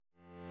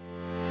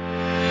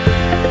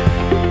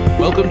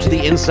Welcome to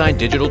the Inside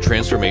Digital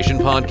Transformation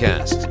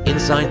Podcast.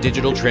 Inside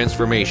Digital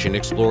Transformation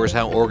explores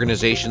how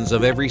organizations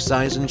of every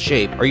size and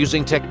shape are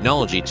using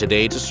technology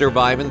today to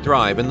survive and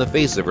thrive in the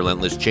face of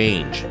relentless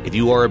change. If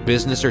you are a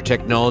business or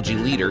technology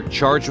leader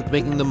charged with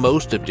making the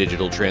most of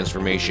digital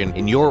transformation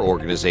in your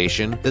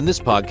organization, then this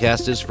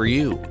podcast is for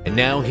you. And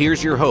now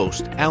here's your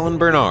host, Alan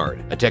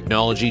Bernard, a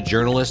technology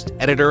journalist,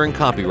 editor, and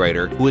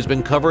copywriter who has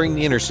been covering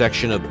the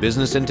intersection of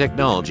business and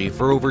technology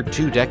for over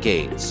 2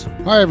 decades.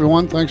 Hi,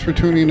 everyone. Thanks for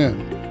tuning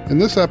in. In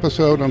this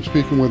episode, I'm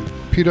speaking with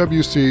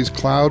PwC's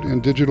Cloud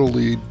and Digital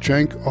Lead,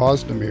 Cenk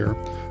Ozdemir,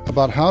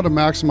 about how to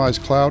maximize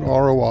cloud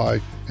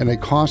ROI in a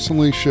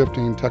constantly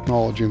shifting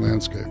technology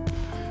landscape.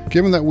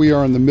 Given that we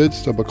are in the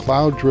midst of a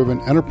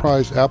cloud-driven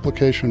enterprise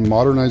application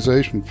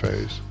modernization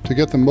phase, to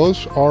get the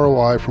most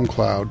ROI from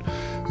cloud,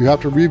 you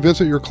have to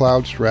revisit your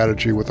cloud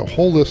strategy with a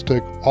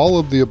holistic,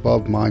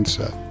 all-of-the-above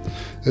mindset.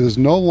 It is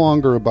no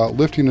longer about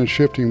lifting and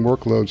shifting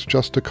workloads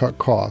just to cut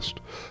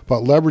cost,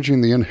 but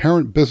leveraging the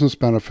inherent business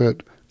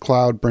benefit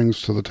cloud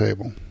brings to the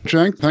table.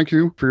 Cenk, thank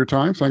you for your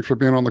time. Thanks for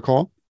being on the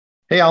call.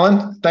 Hey,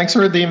 Alan. Thanks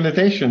for the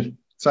invitation.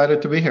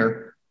 Excited to be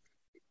here.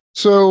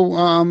 So,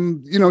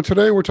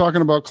 today we're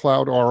talking about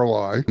cloud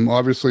ROI.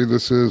 Obviously,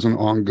 this is an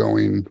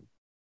ongoing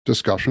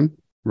discussion,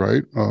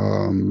 right?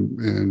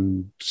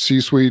 In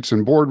C-suites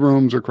and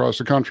boardrooms across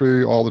the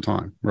country all the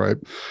time, right?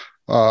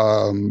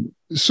 What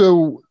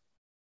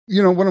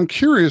I'm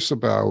curious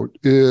about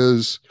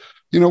is,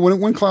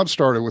 when cloud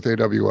started with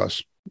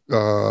AWS,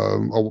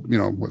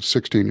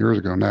 16 years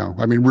ago now.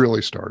 I mean,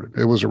 really started.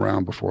 It was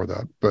around before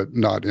that, but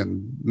not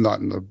in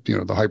the,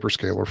 the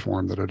hyperscaler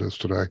form that it is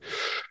today.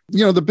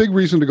 The big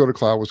reason to go to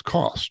cloud was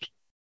cost,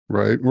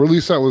 right? Or at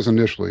least that was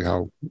initially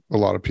how a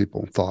lot of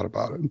people thought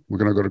about it. We're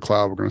going to go to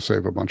cloud. We're going to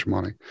save a bunch of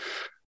money.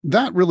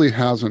 That really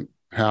hasn't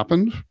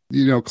happened.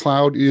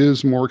 Cloud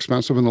is more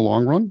expensive in the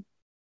long run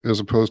as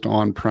opposed to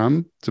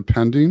on-prem,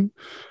 depending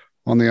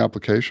on the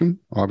application,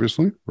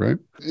 obviously, right?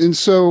 And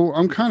so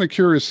I'm kind of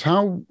curious,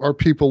 how are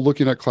people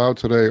looking at cloud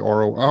today,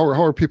 or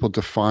how are people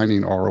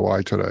defining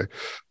ROI today?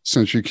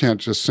 Since you can't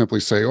just simply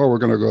say, we're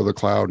going to go to the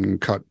cloud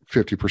and cut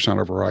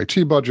 50% of our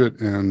IT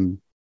budget and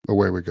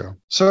away we go.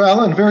 So,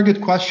 Alan, very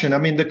good question. I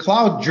mean, the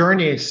cloud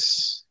journey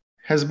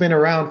has been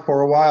around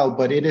for a while,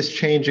 but it is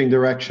changing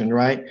direction,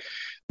 right?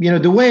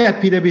 The way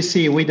at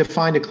PwC, we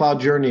define the cloud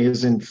journey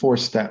is in 4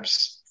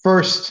 steps.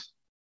 First,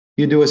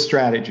 you do a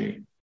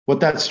strategy. What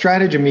that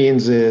strategy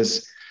means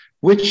is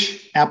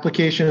which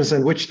applications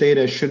and which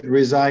data should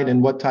reside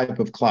in what type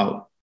of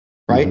cloud,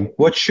 right? Mm-hmm.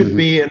 What should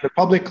be in the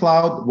public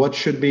cloud, what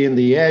should be in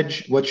the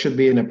edge, what should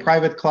be in a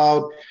private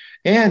cloud,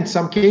 and in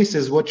some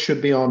cases, what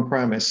should be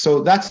on-premise.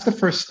 So that's the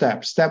first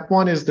step. Step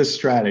 1 is the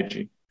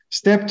strategy.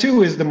 Step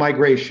 2 is the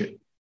migration,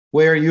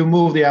 where you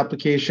move the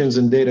applications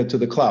and data to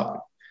the cloud.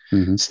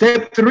 Mm-hmm.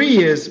 Step 3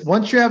 is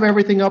once you have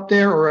everything up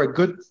there, or a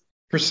good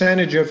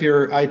percentage of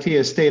your IT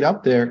estate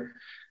up there,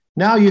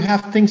 now you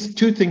have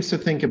 2 things to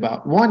think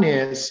about. One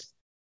is,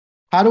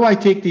 how do I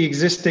take the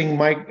existing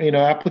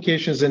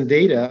applications and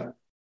data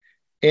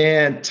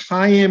and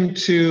tie them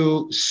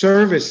to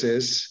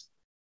services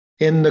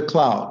in the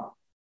cloud?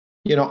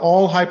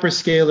 All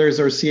hyperscalers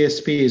or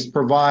CSPs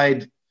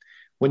provide,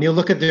 when you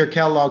look at their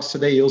catalogs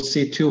today, you'll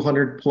see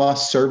 200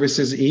 plus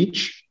services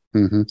each.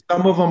 Mm-hmm.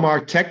 Some of them are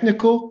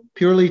technical,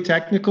 purely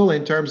technical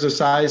in terms of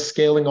size,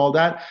 scaling, all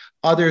that.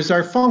 Others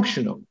are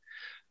functional.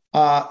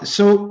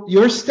 So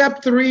your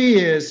step 3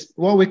 is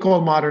what we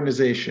call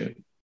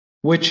modernization,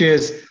 which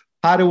is,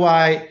 how do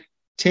I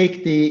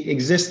take the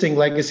existing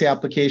legacy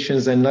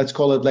applications, and let's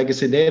call it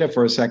legacy data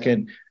for a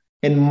second,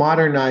 and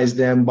modernize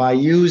them by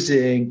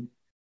using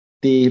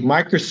the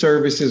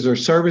microservices or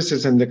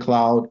services in the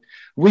cloud.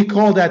 We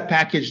call that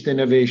packaged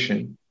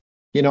innovation.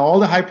 All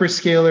the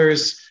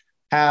hyperscalers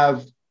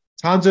have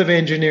tons of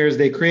engineers.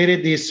 They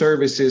created these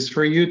services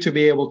for you to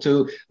be able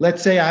to,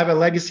 let's say I have a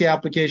legacy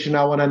application,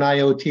 I want an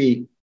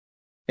IoT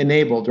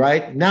enabled,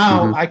 right?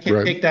 Now I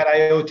can take that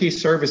IoT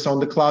service on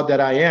the cloud that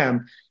I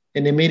am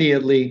and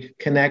immediately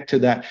connect to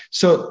that.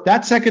 So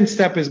that second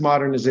step is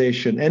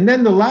modernization. And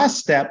then the last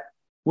step,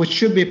 which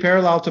should be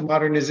parallel to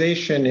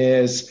modernization,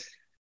 is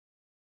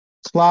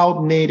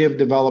cloud native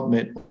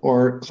development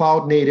or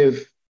cloud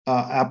native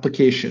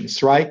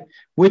applications, right?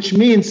 Which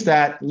means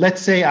that,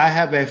 let's say I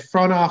have a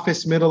front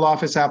office, middle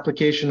office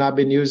application I've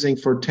been using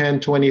for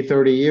 10, 20,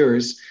 30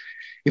 years.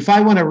 If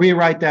I want to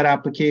rewrite that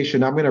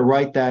application, I'm going to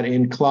write that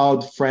in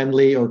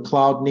cloud-friendly or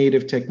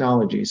cloud-native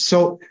technologies.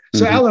 So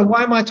Alan,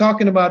 why am I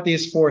talking about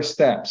these 4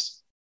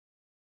 steps?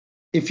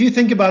 If you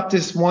think about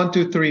this 1,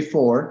 2, 3,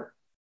 4,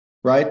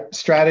 right?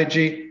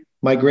 Strategy,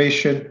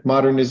 migration,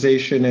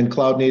 modernization, and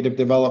cloud-native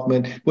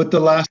development, with the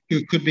last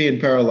 2 could be in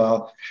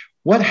parallel.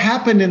 What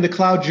happened in the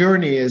cloud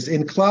journey is,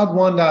 in Cloud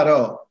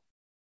 1.0,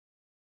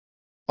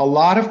 a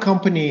lot of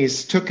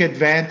companies took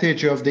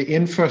advantage of the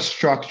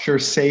infrastructure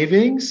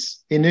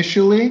savings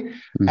initially,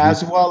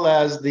 as well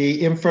as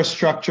the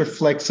infrastructure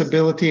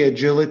flexibility,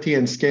 agility,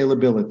 and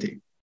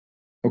scalability.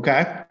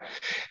 Okay.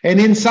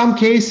 And in some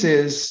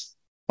cases,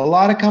 a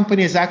lot of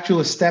companies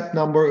actually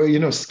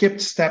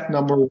skipped step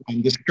number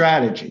 1, the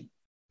strategy.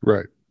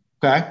 Right.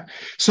 Okay.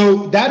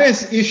 So that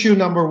is issue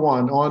number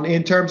one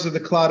in terms of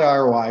the cloud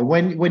ROI.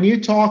 When you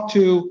talk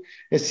to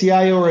a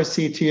CIO or a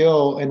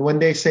CTO, and when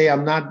they say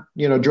I'm not,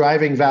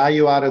 driving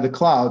value out of the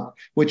cloud,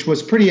 which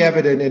was pretty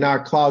evident in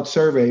our cloud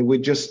survey,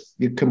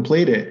 you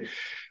completed.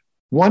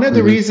 One of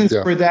the reasons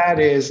for that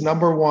is,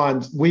 number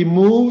one, we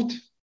moved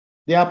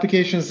the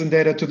applications and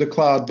data to the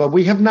cloud, but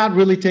we have not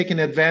really taken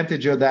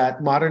advantage of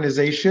that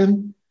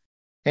modernization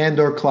and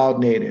or cloud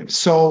native.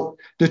 So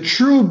the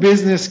true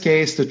business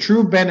case, the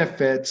true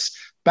benefits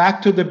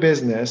back to the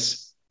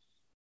business,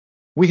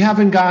 we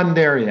haven't gotten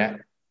there yet.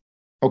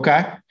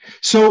 Okay.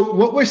 So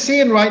what we're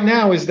seeing right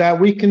now is that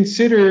we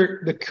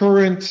consider the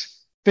current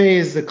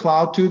phase, the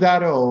cloud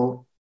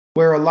 2.0,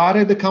 where a lot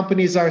of the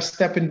companies are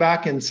stepping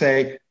back and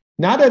say,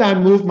 now that I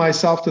moved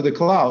myself to the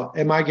cloud,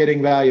 am I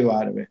getting value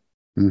out of it?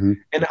 Mm-hmm.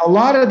 And a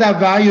lot of that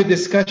value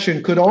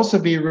discussion could also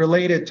be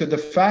related to the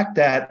fact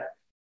that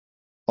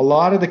a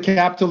lot of the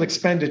capital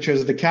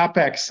expenditures, the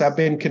CapEx, have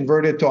been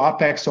converted to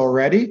OpEx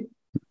already,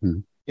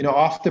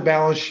 off the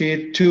balance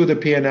sheet to the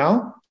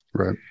P&L.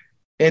 Right.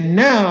 And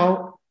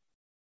now,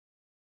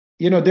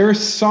 there's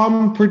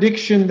some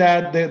prediction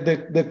that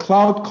the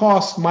cloud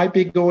costs might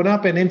be going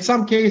up. And in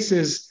some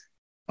cases,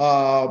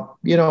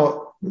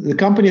 the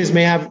companies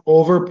may have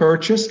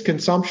over-purchased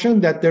consumption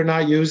that they're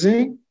not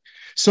using.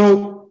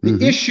 So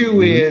the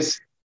issue is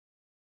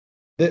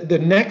the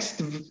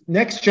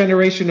next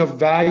generation of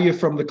value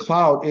from the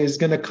cloud is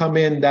going to come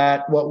in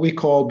that what we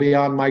call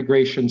beyond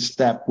migration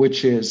step,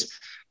 which is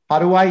how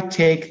do I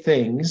take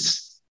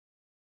things,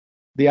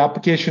 the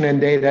application and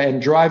data,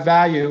 and drive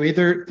value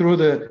either through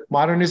the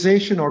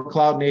modernization or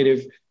cloud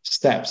native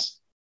steps.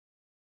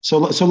 So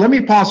let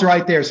me pause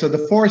right there. So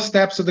the 4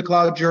 steps of the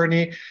cloud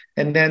journey,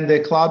 and then the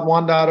cloud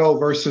 1.0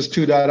 versus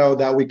 2.0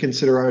 that we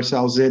consider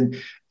ourselves in.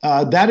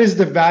 That is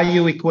the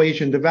value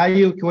equation. The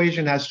value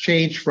equation has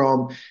changed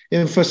from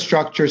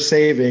infrastructure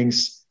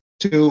savings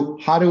to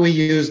how do we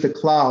use the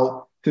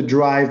cloud to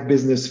drive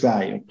business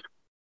value.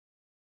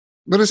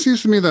 But it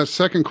seems to me that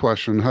second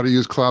question, how to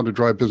use cloud to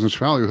drive business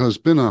value, has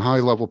been a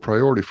high-level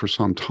priority for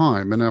some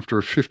time. And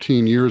after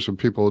 15 years of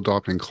people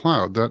adopting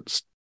cloud,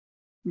 that's,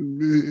 I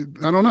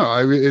don't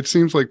know. It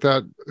seems like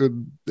that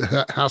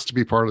has to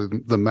be part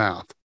of the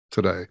math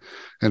today.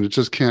 And it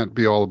just can't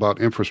be all about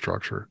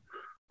infrastructure.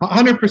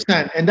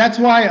 100%. And that's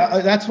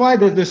why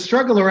the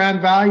struggle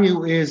around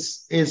value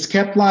is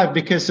kept live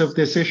because of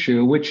this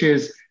issue, which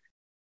is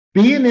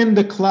being in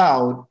the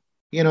cloud,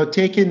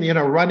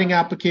 running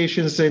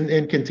applications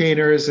in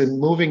containers and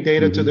moving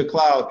data to the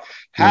cloud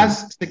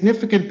has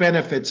significant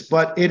benefits,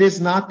 but it is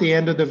not the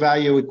end of the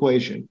value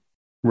equation.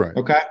 Right.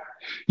 Okay.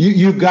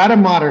 You got to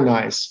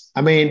modernize.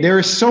 I mean, there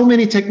are so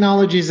many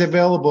technologies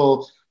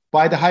available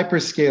by the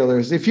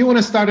hyperscalers. If you want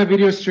to start a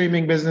video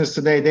streaming business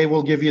today, they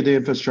will give you the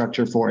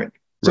infrastructure for it.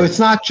 So It's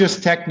not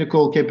just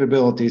technical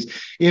capabilities.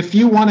 If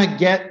you want to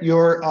get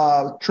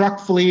your truck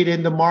fleet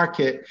in the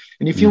market,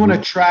 and if you want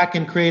to track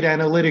and create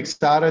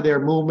analytics out of their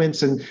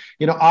movements and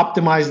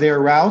optimize their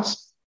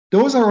routes,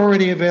 those are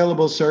already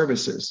available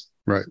services.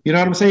 Right. You know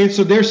what I'm saying?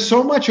 So there's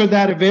so much of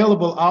that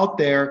available out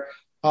there.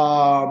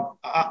 What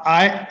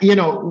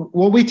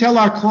we tell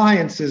our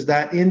clients is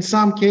that in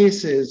some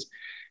cases,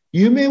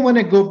 you may want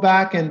to go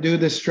back and do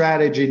the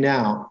strategy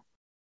now.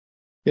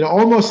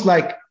 Almost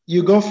like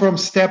you go from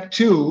step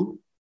 2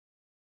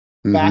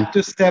 back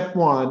to step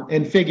 1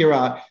 and figure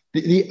out.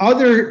 The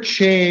other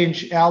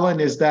change, Alan,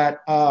 is that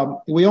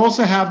we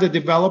also have the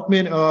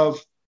development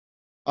of,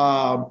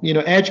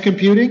 edge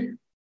computing.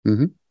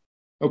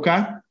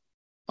 Okay.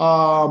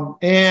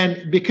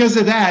 And because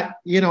of that,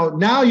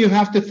 now you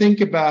have to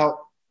think about,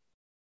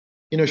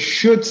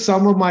 should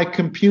some of my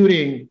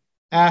computing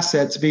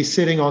assets be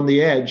sitting on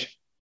the edge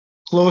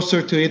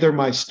closer to either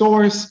my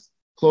stores,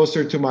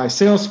 closer to my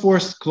sales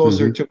force,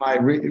 closer to my,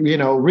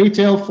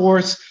 retail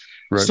force.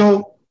 Right.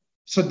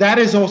 So that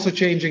is also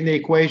changing the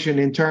equation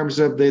in terms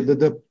of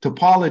the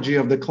topology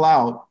of the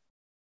cloud,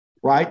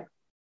 right?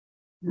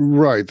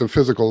 Right.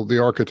 The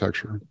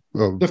architecture.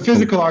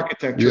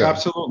 Architecture,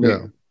 absolutely.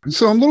 Yeah.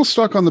 So I'm a little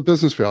stuck on the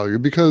business value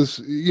because,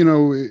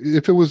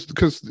 if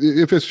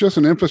it's just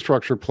an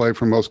infrastructure play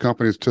for most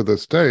companies to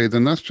this day,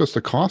 then that's just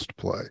a cost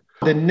play.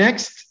 The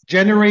next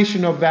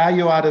generation of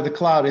value out of the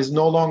cloud is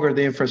no longer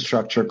the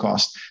infrastructure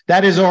cost.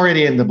 That is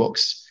already in the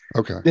books.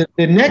 Okay.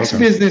 The next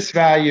business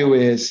value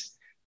is,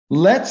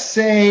 let's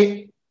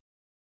say,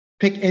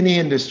 pick any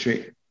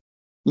industry.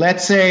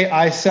 Let's say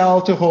I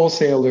sell to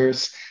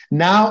wholesalers.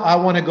 Now I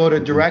want to go to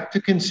direct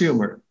to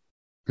consumer.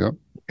 Yep.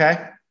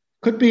 Okay.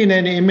 Could be in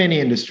many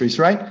industries,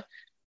 right?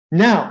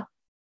 Now,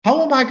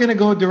 how am I going to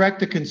go direct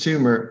to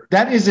consumer?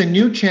 That is a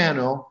new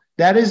channel.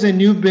 That is a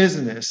new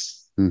business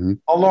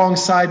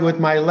alongside with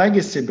my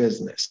legacy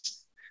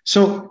business.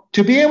 So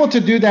to be able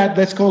to do that,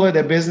 let's call it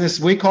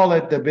we call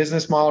it the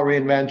business model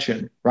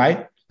reinvention,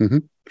 right?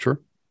 Sure.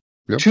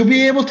 Yep. To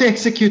be able to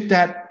execute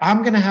that,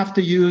 I'm going to have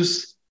to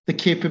use the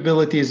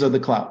capabilities of the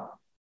cloud.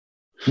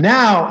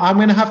 Now I'm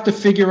going to have to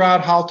figure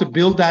out how to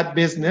build that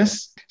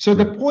business. So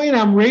the point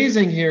I'm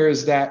raising here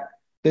is that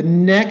the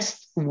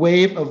next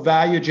wave of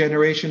value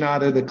generation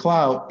out of the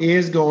cloud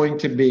is going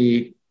to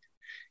be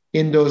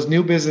in those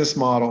new business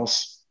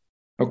models,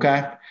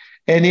 okay?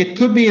 And it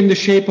could be in the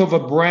shape of a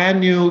brand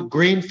new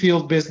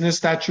greenfield business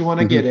that you want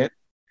to get in.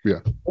 Yeah.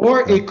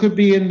 Or it could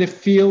be in the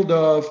field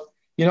of,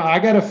 I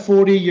got a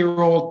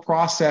 40-year-old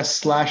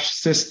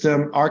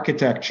process/system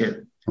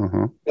architecture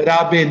that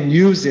I've been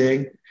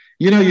using.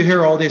 You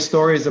hear all these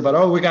stories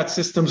about, we got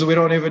systems, we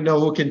don't even know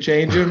who can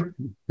change them.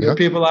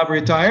 People have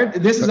retired.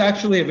 This is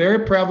actually a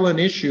very prevalent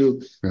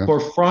issue for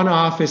front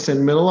office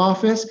and middle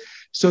office.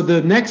 So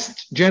the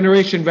next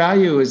generation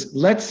value is,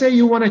 let's say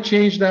you want to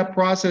change that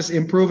process,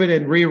 improve it,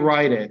 and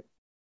rewrite it.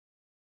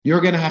 You're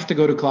going to have to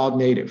go to cloud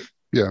native.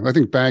 Yeah, I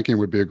think banking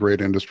would be a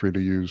great industry to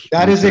use.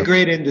 That is a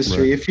great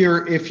industry.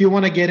 Right. If you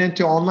want to get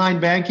into online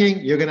banking,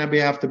 you're going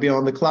to have to be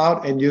on the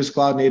cloud and use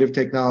cloud native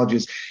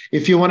technologies.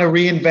 If you want to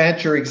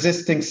reinvent your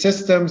existing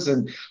systems,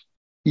 and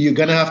you're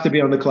going to have to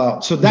be on the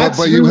cloud. So that's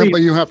but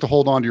you have to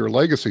hold on to your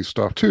legacy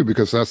stuff too,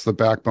 because that's the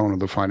backbone of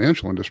the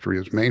financial industry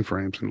is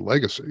mainframes and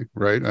legacy,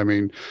 right? I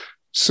mean,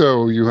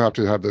 so you have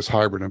to have this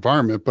hybrid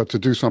environment, but to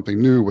do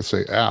something new with,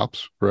 say,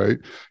 apps, right?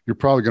 You're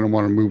probably going to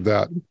want to move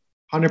that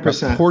 100%.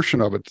 That portion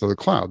of it to the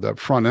cloud. That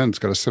front end's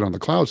got to sit on the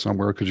cloud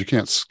somewhere because you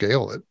can't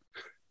scale it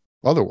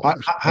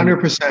otherwise.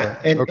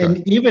 100%.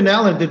 And even,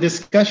 Alan, the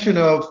discussion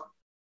of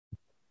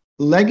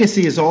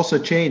legacy is also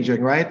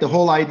changing, right? The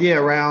whole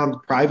idea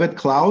around private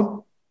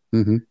cloud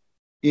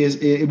is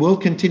it will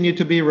continue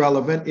to be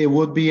relevant. It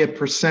would be a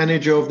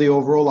percentage of the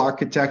overall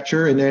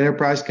architecture in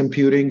enterprise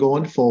computing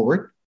going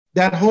forward.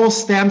 That whole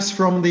stems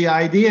from the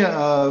idea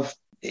of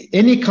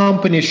any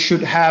company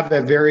should have a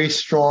very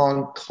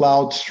strong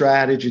cloud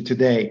strategy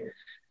today.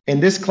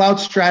 And this cloud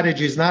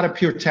strategy is not a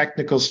pure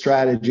technical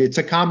strategy. It's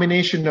a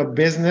combination of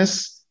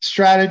business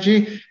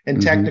strategy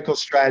and technical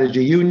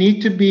strategy. You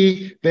need to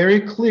be very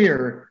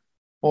clear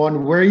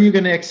on where you're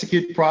going to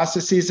execute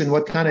processes and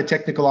what kind of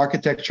technical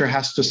architecture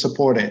has to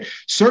support it.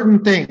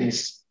 Certain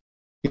things,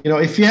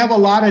 if you have a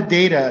lot of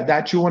data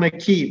that you want to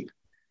keep,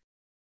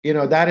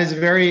 that is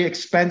very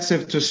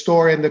expensive to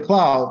store in the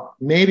cloud.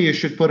 Maybe you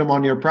should put them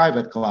on your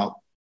private cloud,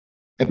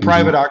 a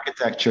private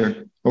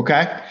architecture,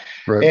 okay?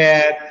 Right.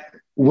 And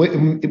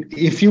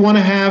if you want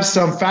to have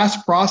some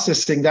fast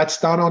processing that's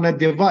done on a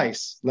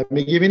device, let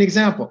me give you an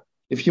example.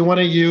 If you want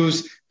to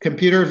use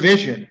computer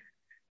vision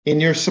in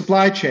your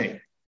supply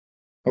chain,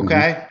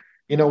 okay?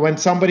 When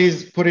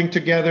somebody's putting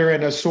together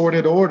an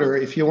assorted order,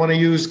 if you want to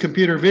use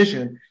computer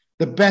vision,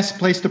 the best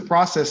place to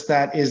process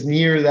that is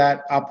near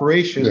that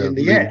operation in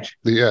the edge.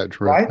 The edge,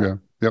 right? Yeah.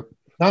 Yep.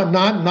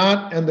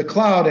 Not in the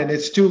cloud, and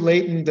it's too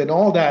latent and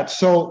all that.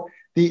 So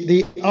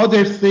the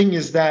other thing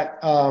is that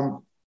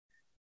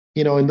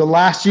in the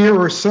last year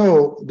or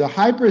so, the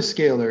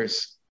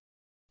hyperscalers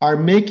are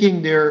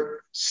making their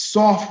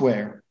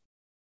software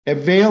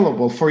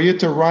available for you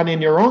to run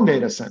in your own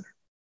data center.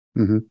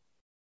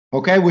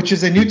 Okay, which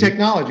is a new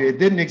technology. It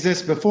didn't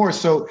exist before.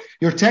 So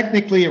you're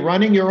technically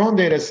running your own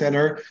data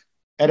center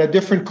at a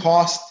different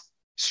cost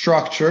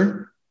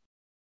structure,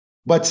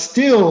 but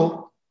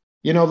still,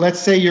 let's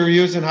say you're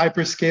using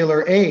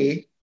hyperscaler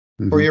A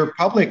for your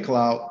public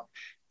cloud,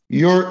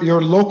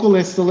 your local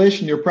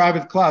installation, your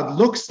private cloud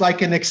looks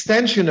like an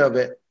extension of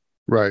it.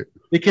 Right.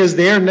 Because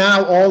they're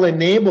now all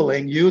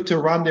enabling you to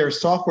run their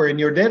software in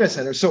your data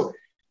center. So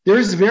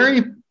there's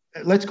very,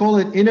 let's call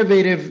it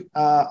innovative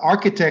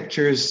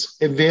architectures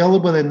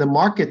available in the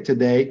market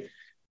today,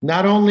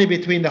 not only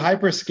between the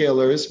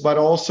hyperscalers, but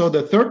also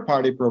the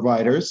third-party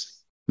providers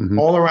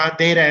all around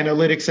data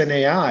analytics and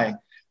AI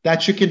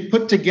that you can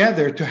put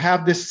together to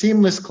have this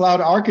seamless cloud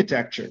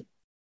architecture.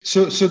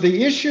 So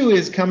the issue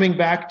is coming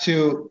back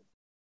to,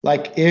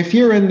 like, if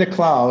you're in the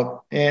cloud,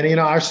 and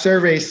our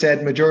survey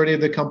said majority of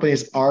the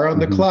companies are on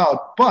the cloud,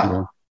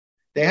 but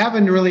they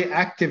haven't really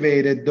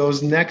activated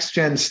those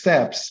next-gen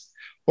steps.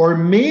 Or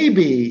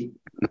maybe,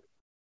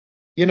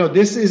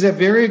 this is a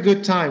very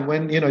good time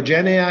when,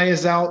 Gen AI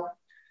is out,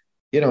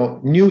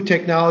 new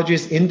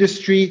technologies,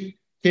 industry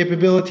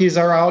capabilities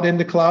are out in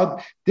the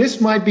cloud. This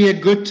might be a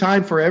good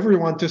time for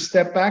everyone to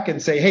step back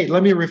and say, hey,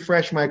 let me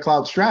refresh my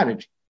cloud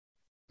strategy.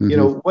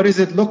 What does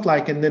it look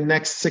like in the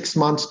next 6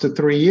 months to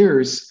 3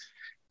 years?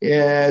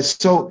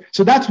 So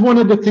that's one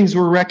of the things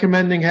we're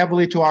recommending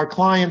heavily to our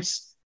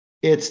clients.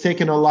 It's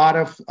taken a lot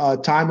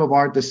of time of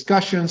our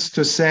discussions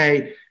to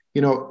say,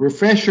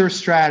 refresh your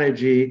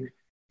strategy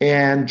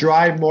and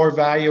drive more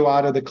value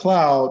out of the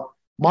cloud,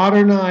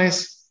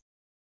 modernize,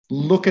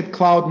 look at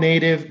cloud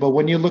native. But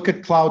when you look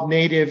at cloud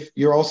native,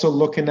 you're also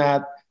looking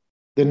at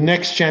the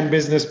next gen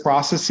business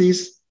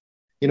processes,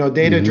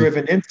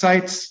 data-driven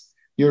insights.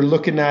 You're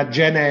looking at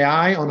Gen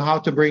AI on how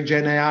to bring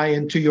Gen AI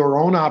into your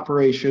own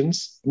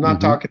operations. I'm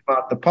not talking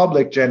about the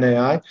public Gen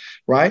AI,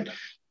 right?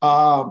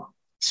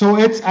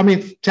 So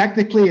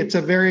technically it's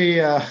a very,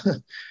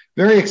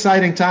 very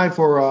exciting time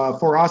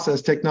for us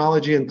as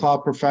technology and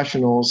cloud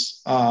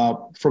professionals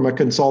from a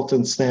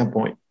consultant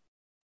standpoint.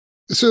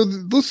 So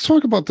let's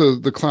talk about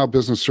the cloud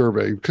business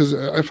survey, because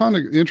I found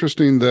it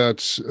interesting that,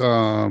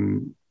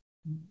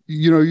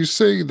 you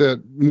say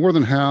that more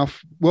than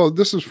half, well,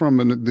 this is from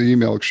the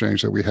email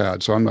exchange that we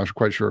had, so I'm not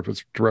quite sure if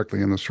it's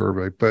directly in the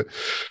survey, but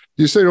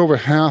you say over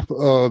half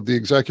of the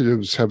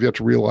executives have yet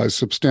to realize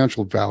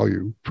substantial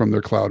value from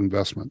their cloud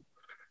investment.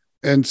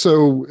 And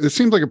so it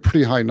seems like a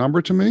pretty high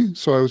number to me.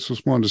 So I was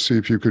just wanted to see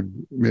if you could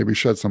maybe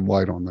shed some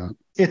light on that.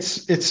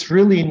 It's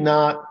really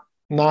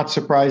not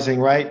surprising,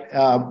 right?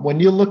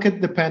 When you look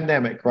at the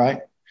pandemic,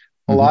 right?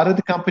 A lot of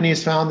the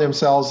companies found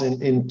themselves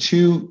in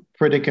two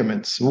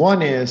predicaments.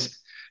 One is,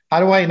 how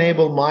do I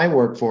enable my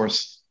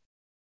workforce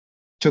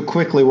to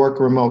quickly work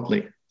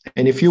remotely?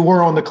 And if you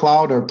were on the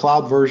cloud or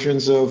cloud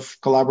versions of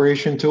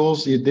collaboration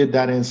tools, you did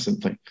that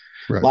instantly.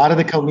 Right. A lot of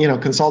the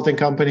consulting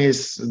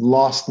companies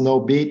lost no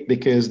beat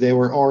because they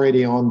were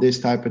already on this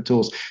type of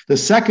tools. The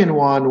second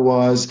one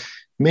was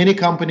many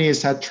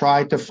companies had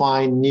tried to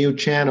find new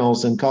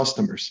channels and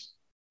customers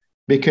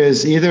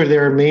because either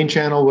their main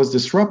channel was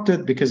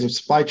disrupted because of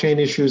supply chain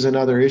issues and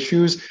other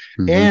issues,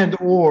 and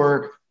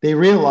or they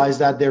realized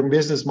that their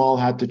business model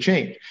had to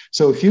change.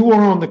 So if you were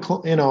on the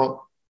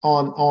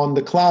on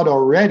the cloud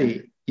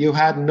already, you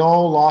had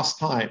no lost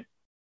time.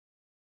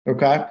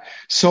 Okay,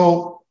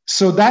 so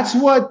that's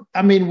what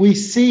we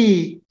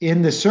see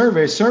in the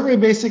survey. Survey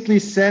basically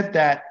said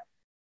that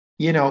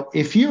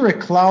if you're a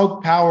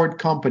cloud-powered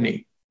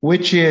company,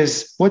 which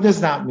is, what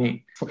does that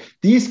mean?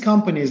 These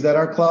companies that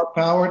are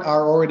cloud-powered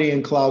are already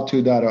in Cloud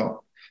 2.0.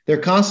 They're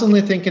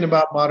constantly thinking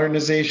about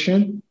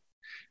modernization.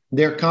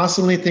 They're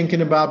constantly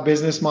thinking about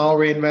business model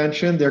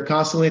reinvention. They're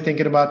constantly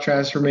thinking about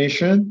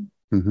transformation.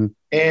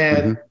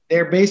 And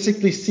they're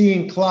basically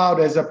seeing cloud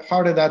as a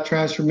part of that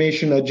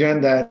transformation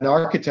agenda and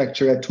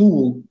architecture, a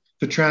tool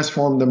to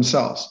transform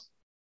themselves.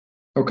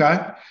 Okay?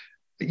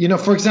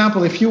 For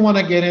example, if you want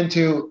to get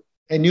into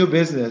a new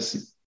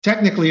business,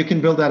 technically you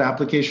can build that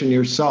application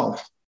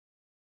yourself,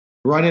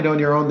 run it on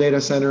your own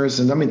data centers.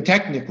 And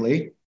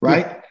technically,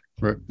 right?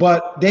 Right.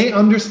 But they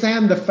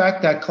understand the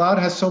fact that cloud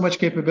has so much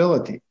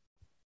capability.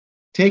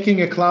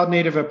 Taking a cloud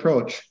native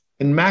approach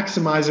and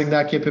maximizing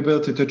that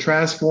capability to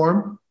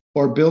transform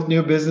or build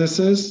new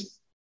businesses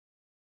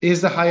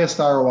is the highest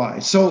ROI.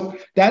 So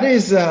that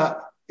is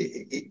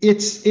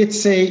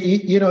it's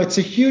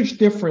a huge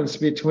difference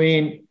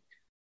between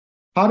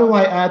how do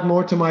I add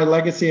more to my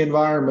legacy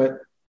environment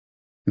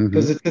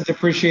because it's a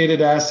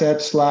depreciated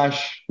asset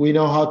 / we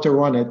know how to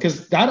run it,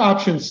 because that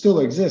option still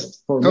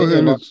exists for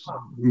many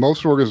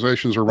most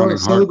organizations are running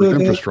hybrid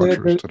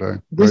infrastructures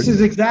today. This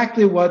is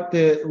exactly what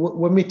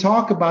when we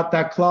talk about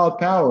that cloud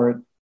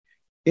powered,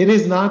 it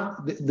is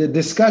not, the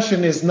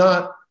discussion is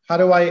not how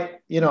do I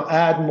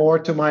add more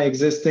to my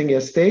existing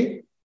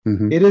estate.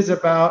 It is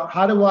about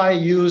how do I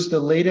use the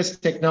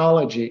latest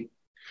technology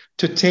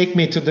to take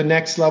me to the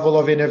next level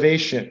of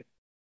innovation.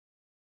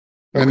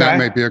 And that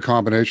may be a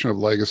combination of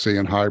legacy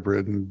and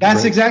hybrid.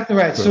 That's exactly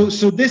right.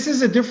 So this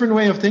is a different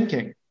way of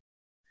thinking.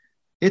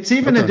 It's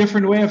even a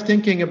different way of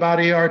thinking about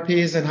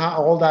ERPs and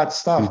how all that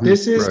stuff.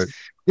 This is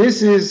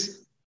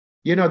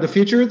the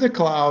future of the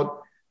cloud.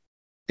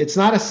 It's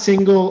not a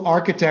single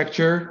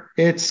architecture.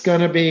 It's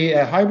going to be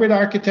a hybrid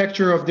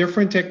architecture of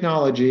different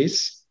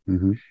technologies,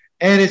 and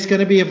it's going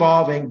to be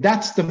evolving.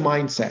 That's the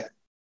mindset.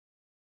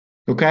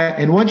 Okay.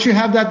 And once you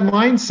have that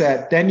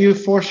mindset, then you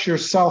force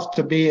yourself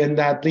to be in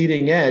that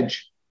leading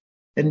edge.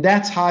 And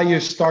that's how you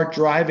start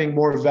driving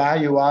more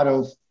value out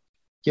of,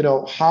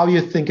 how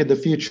you think of the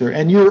future.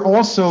 And you're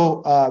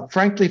also,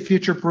 frankly,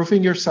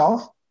 future-proofing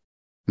yourself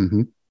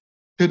to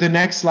the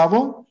next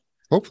level,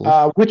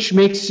 hopefully, which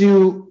makes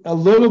you a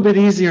little bit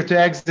easier to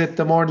exit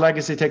the more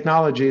legacy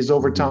technologies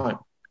over time.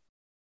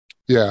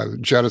 Yeah.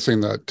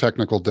 Jettisoning that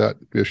technical debt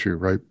issue,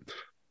 right?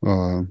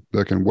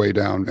 That can weigh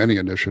down any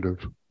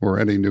initiative or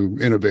any new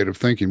innovative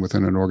thinking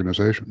within an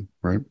organization,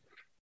 right?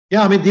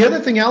 Yeah, the other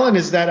thing, Alan,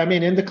 is that,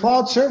 in the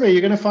cloud survey,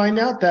 you're going to find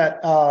out that,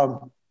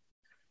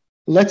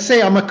 let's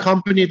say I'm a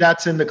company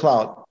that's in the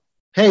cloud.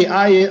 Hey,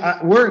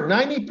 we're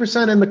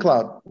 90% in the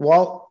cloud.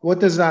 Well, what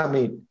does that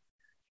mean?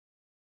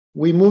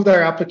 We moved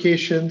our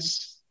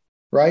applications,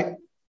 right?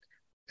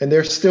 And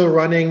they're still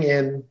running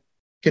in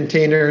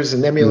containers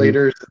and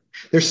emulators.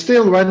 They're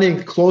still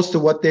running close to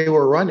what they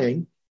were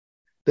running.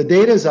 The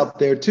data is up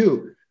there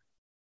too.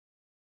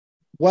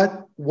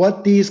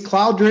 What these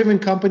cloud-driven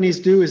companies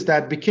do is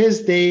that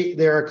because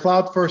they're a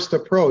cloud-first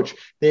approach,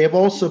 they have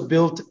also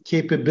built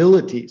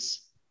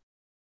capabilities,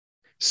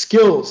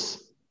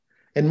 skills,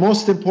 and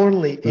most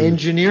importantly,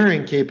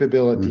 engineering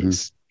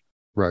capabilities.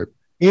 Right.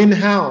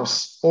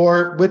 In-house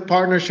or with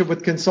partnership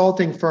with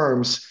consulting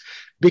firms.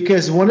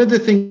 Because one of the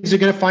things you're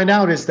going to find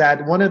out is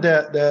that one of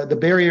the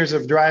barriers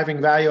of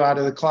driving value out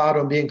of the cloud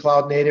and being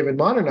cloud native and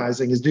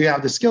modernizing is, do you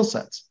have the skill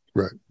sets?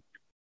 Right.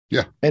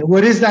 Yeah. And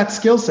what is that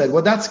skill set?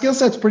 Well, that skill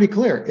set's pretty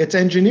clear. It's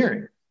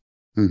engineering.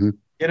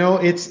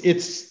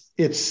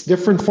 It's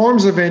different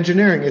forms of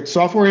engineering. It's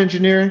software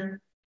engineering.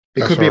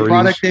 It could be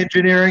product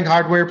engineering,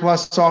 hardware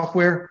plus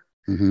software,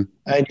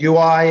 and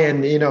UI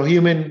and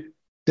human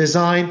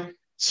design.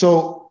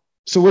 So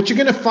what you're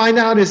going to find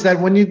out is that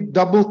when you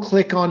double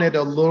click on it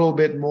a little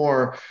bit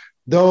more,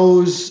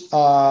 those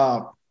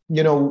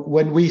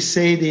when we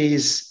say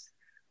these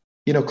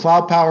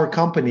cloud power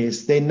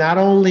companies, they not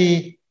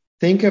only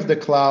think of the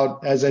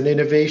cloud as an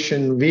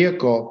innovation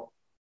vehicle,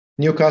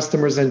 new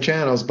customers and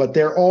channels, but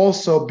they're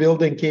also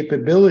building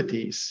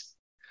capabilities.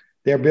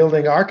 They're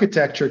building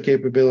architecture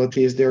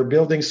capabilities. They're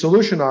building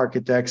solution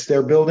architects.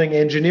 They're building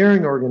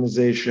engineering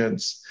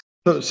organizations.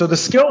 So the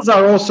skills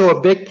are also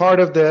a big part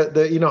of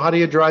the how do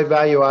you drive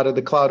value out of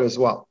the cloud as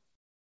well?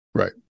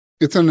 Right.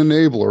 It's an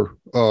enabler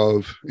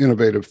of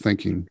innovative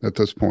thinking at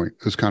this point,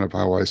 is kind of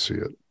how I see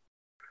it.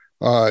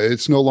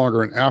 It's no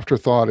longer an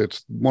afterthought.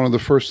 It's one of the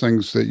first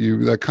things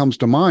that comes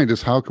to mind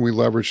is how can we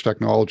leverage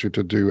technology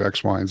to do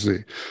X, Y, and Z?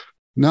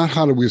 Not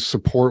how do we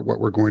support what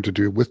we're going to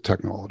do with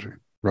technology,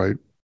 right?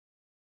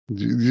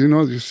 Do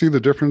you see the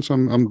difference?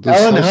 Ellen,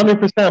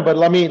 100%. But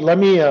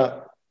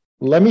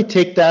let me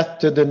take that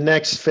to the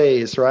next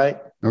phase, right?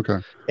 Okay.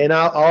 And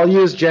I'll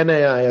use Gen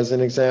AI as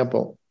an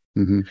example.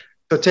 Mm-hmm.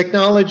 So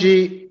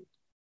technology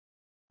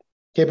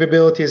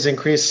capabilities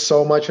increased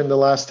so much in the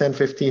last 10,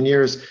 15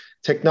 years.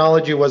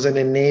 Technology was an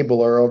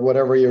enabler of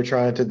whatever you're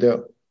trying to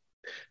do.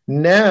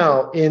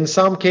 Now, in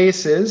some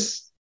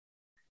cases,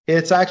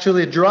 it's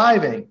actually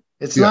driving.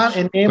 It's not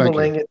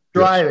enabling, it's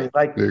driving. Yes.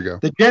 Like there you go.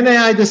 The Gen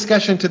AI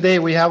discussion today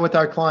we have with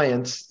our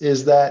clients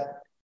is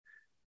that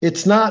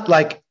it's not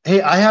like,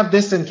 hey, I have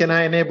this and can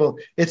I enable?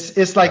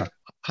 It's like,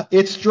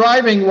 it's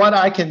driving what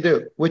I can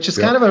do, which is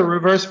kind of a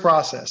reverse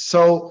process.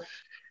 So,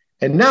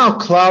 and now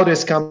cloud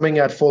is coming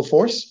at full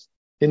force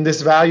in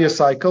this value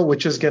cycle,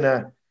 which is going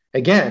to,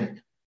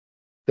 again,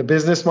 the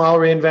business model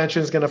reinvention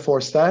is going to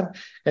force that.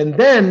 And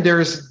then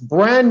there's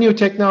brand new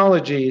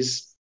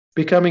technologies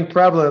becoming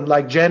prevalent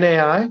like Gen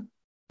AI.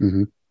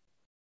 Mm-hmm.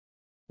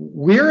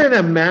 We're in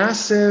a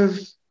massive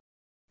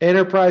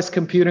enterprise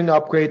computing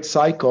upgrade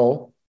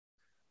cycle.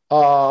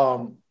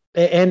 And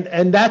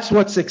that's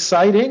what's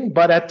exciting.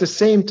 But at the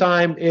same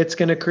time, it's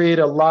going to create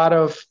a lot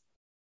of,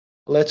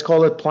 let's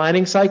call it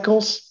planning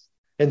cycles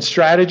and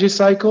strategy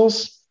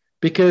cycles,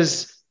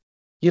 because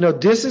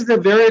this is a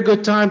very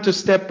good time to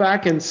step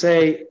back and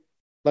say,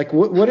 like,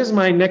 what does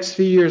my next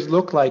few years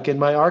look like in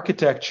my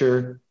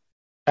architecture,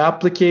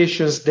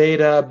 applications,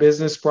 data,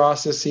 business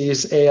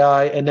processes,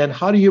 AI, and then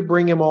how do you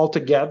bring them all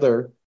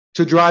together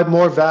to drive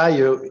more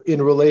value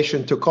in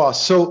relation to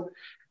cost? So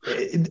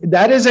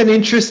that is an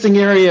interesting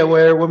area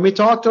where when we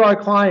talk to our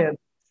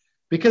clients,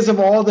 because of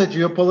all the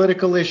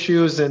geopolitical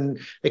issues and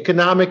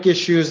economic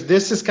issues,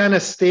 this is kind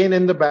of staying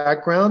in the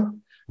background.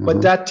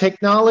 But that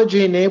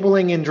technology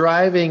enabling and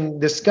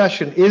driving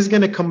discussion is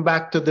going to come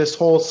back to this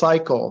whole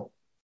cycle.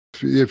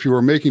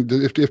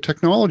 If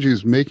technology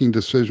is making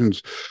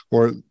decisions,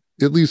 or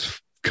at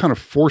least kind of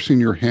forcing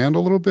your hand a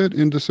little bit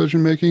in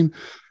decision making,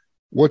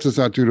 what does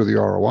that do to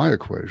the ROI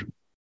equation?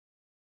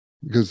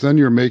 Because then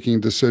you're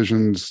making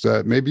decisions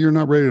that maybe you're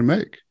not ready to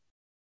make.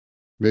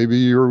 Maybe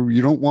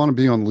you don't want to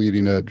be on the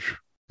leading edge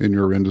in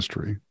your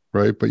industry,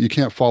 right? But you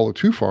can't follow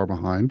too far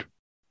behind.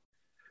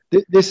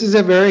 This is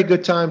a very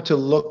good time to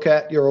look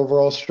at your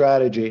overall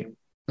strategy.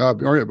 All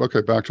right,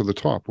 okay, back to the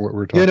top. What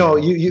we're talking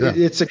about.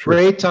 It's a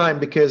great time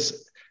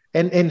because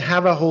and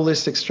have a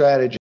holistic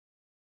strategy.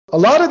 A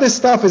lot of this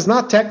stuff is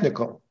not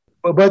technical,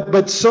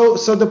 but so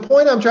the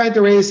point I'm trying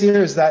to raise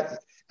here is that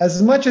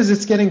as much as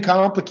it's getting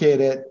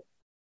complicated,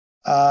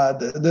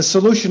 the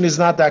solution is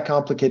not that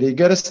complicated. You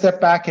got to step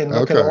back and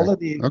look at all of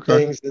these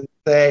things and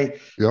say.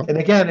 Yep. And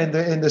again,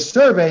 in the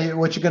survey,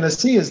 what you're going to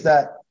see is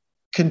that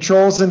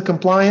controls and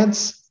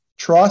compliance,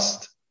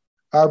 trust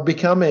are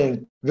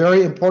becoming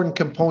very important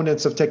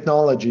components of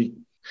technology.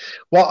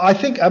 Well,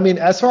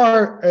 as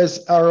far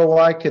as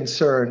ROI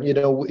concerned,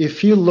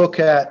 if you look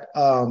at,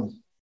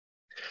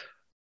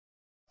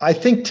 I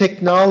think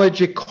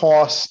technology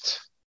cost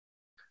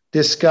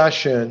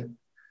discussion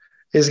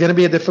is going to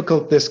be a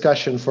difficult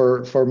discussion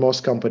for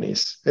most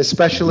companies,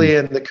 especially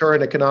in the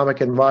current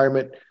economic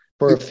environment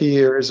for a few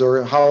years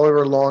or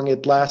however long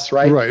it lasts,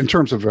 right? Right, in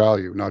terms of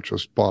value, not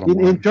just bottom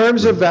line. In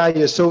terms of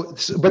value,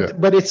 but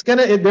there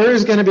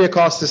is going to be a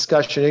cost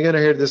discussion. You're going to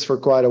hear this for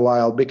quite a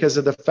while because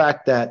of the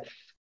fact that,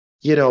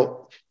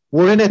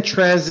 we're in a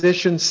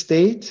transition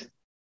state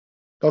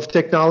of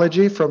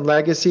technology from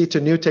legacy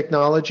to new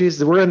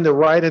technologies. We're in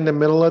the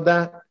middle of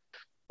that.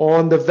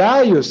 On the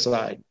value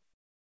side,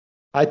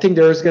 I think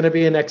there is going to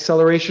be an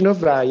acceleration of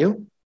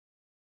value,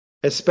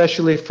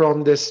 especially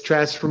from this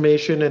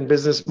transformation and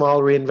business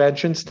model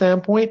reinvention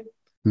standpoint,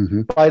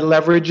 by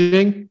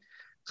leveraging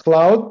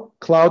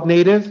cloud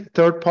native,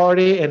 third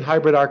party, and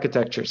hybrid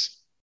architectures.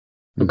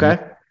 Okay.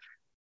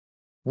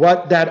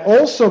 What that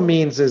also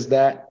means is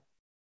that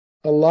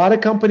a lot of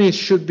companies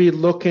should be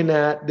looking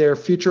at their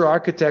future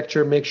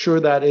architecture, make sure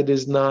that it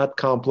is not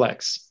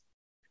complex.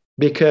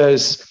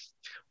 Because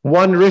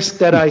one risk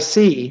that I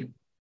see,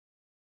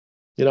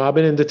 I've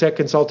been in the tech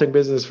consulting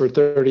business for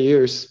 30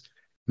 years.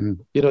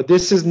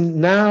 This is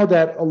now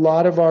that a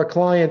lot of our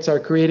clients are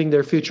creating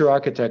their future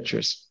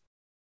architectures.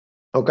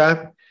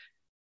 Okay.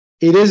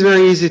 It is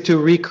very easy to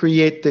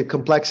recreate the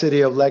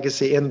complexity of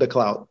legacy in the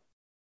cloud.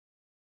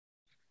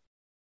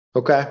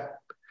 Okay.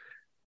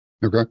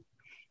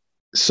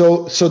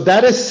 So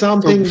that is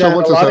something that a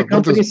lot of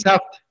companies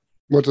have.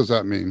 What does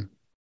that mean?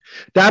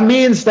 That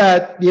means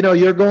that,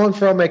 you're going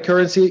from a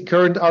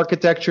current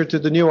architecture to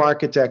the new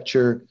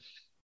architecture.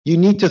 You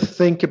need to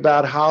think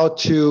about how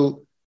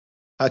to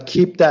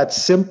keep that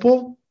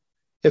simple,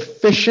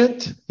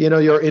 efficient,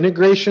 your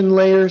integration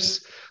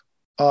layers,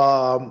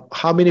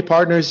 how many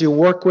partners you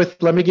work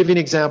with. Let me give you an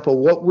example.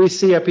 What we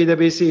see at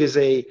PwC is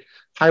a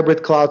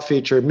hybrid cloud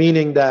feature,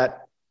 meaning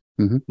that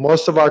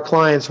most of our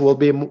clients will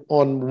be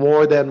on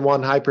more than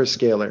one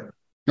hyperscaler.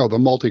 Oh, the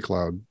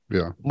multi-cloud.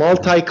 Yeah.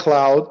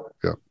 Multi-cloud.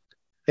 Yeah.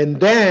 And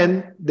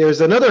then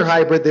there's another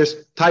hybrid.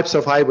 There's types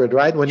of hybrid,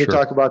 right? When you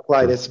talk about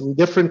cloud, it's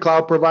different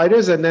cloud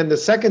providers. And then the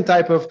second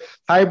type of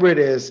hybrid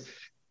is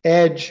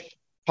edge,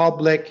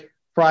 public,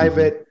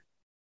 private,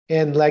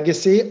 and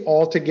legacy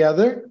all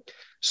together.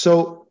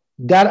 So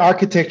that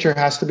architecture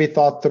has to be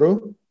thought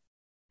through,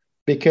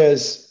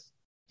 because,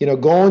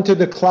 going to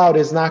the cloud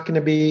is not going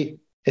to be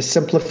a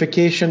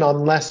simplification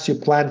unless you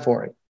plan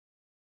for it.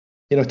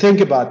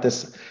 Think about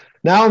this.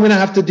 Now I'm going to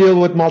have to deal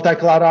with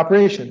multi-cloud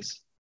operations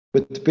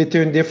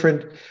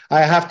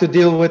I have to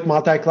deal with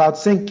multi-cloud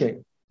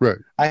syncing. Right.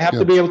 I have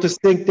to be able to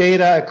sync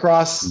data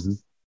across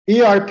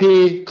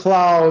ERP,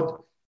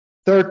 cloud,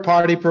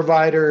 third-party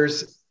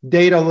providers,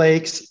 data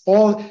lakes,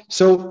 all.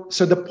 So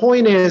the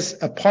point is,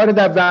 a part of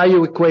that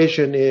value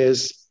equation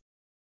is,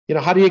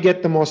 how do you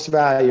get the most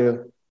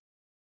value?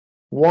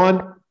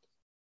 One,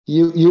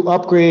 you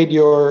upgrade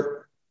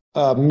your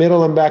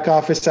middle and back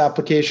office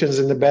applications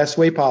in the best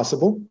way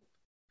possible.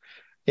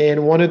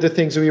 And one of the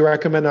things we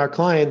recommend our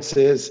clients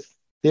is,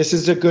 this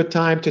is a good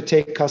time to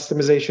take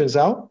customizations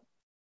out.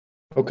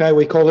 Okay,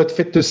 we call it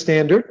fit to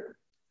standard.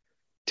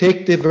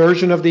 Take the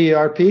version of the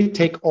ERP,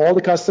 take all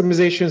the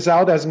customizations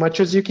out as much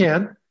as you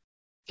can.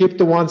 Keep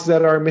the ones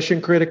that are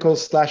mission critical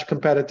 /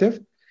 competitive.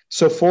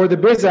 So for the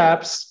biz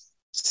apps,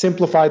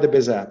 simplify the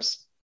biz apps.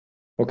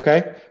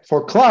 Okay,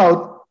 for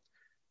cloud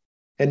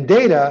and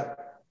data,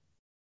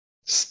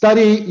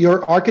 study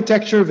your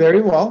architecture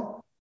very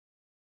well.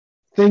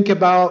 Think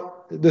about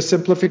the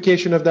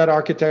simplification of that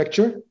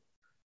architecture.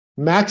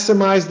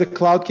 Maximize the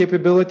cloud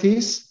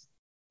capabilities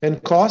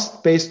and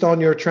cost based on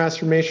your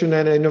transformation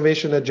and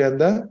innovation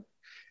agenda.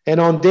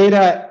 And on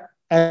data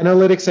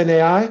analytics and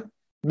AI,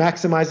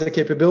 maximize the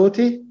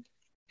capability.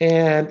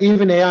 And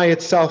even AI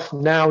itself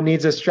now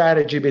needs a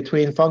strategy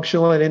between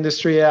functional and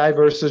industry AI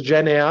versus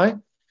Gen AI.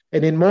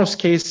 And in most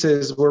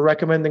cases, we're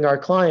recommending our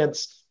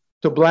clients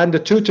to blend the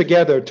two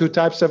together, two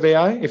types of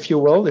AI, if you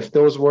will, if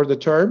those were the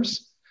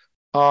terms,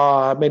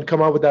 and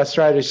come up with that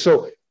strategy.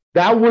 So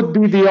that would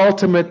be the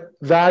ultimate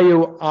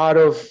value out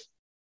of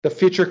the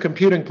future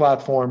computing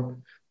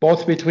platform,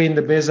 both between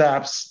the biz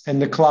apps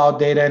and the cloud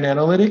data and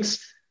analytics.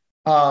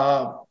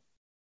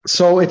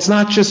 So it's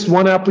not just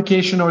one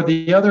application or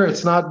the other.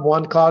 It's not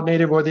one cloud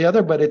native or the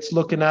other, but it's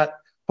looking at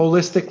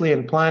holistically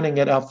and planning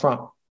it up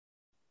front.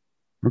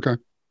 Okay.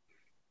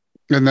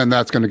 And then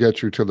that's going to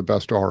get you to the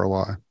best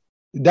ROI.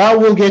 That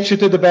will get you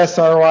to the best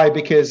ROI,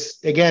 because,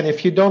 again,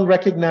 if you don't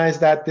recognize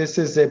that this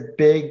is a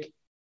big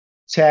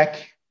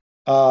tech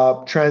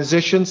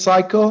transition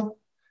cycle,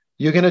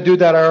 you're going to do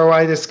that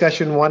ROI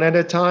discussion one at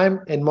a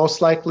time, and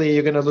most likely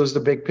you're going to lose the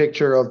big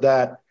picture of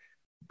that.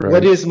 Right.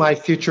 What is my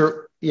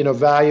future,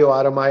 value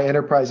out of my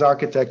enterprise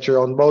architecture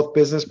on both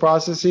business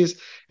processes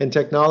and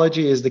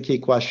technology is the key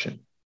question.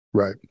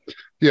 Right.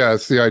 Yeah,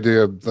 it's the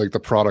idea of like the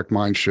product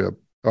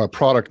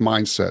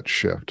mindset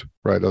shift,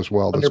 right, as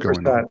well. That's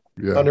 100%, going on.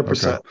 Yeah,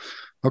 100%.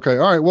 Okay.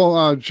 All right.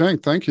 Well,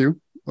 Cenk, thank you.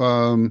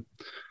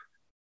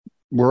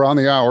 We're on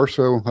the hour,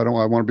 so I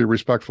want to be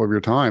respectful of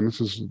your time. This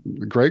is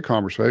a great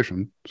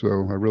conversation, so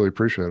I really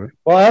appreciate it.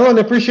 Well, Alan,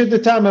 appreciate the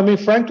time. I mean,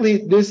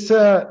 frankly,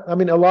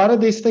 a lot of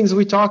these things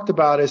we talked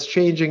about is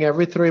changing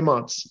every 3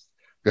 months.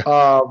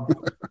 Yeah.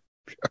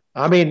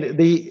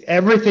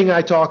 Everything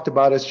I talked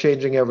about is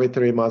changing every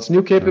 3 months.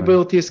 New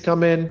capabilities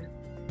come in.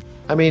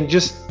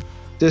 Just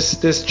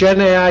this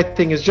Gen AI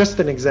thing is just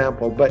an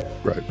example, but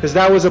because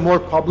that was a more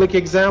public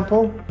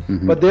example,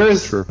 but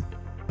there's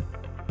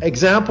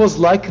examples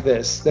like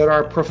this that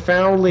are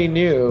profoundly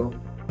new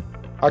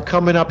are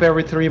coming up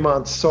every 3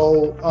 months.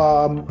 So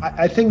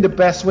I think the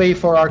best way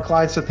for our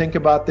clients to think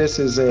about this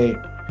is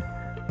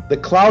the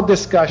cloud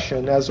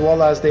discussion as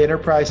well as the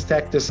enterprise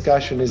tech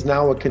discussion is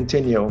now a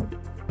continuum.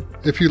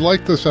 If you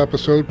liked this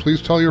episode,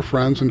 please tell your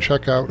friends and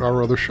check out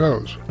our other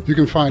shows. You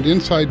can find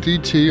Inside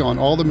DT on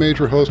all the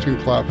major hosting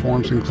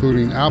platforms,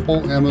 including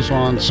Apple,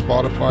 Amazon,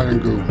 Spotify,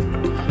 and Google.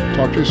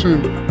 Talk to you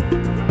soon.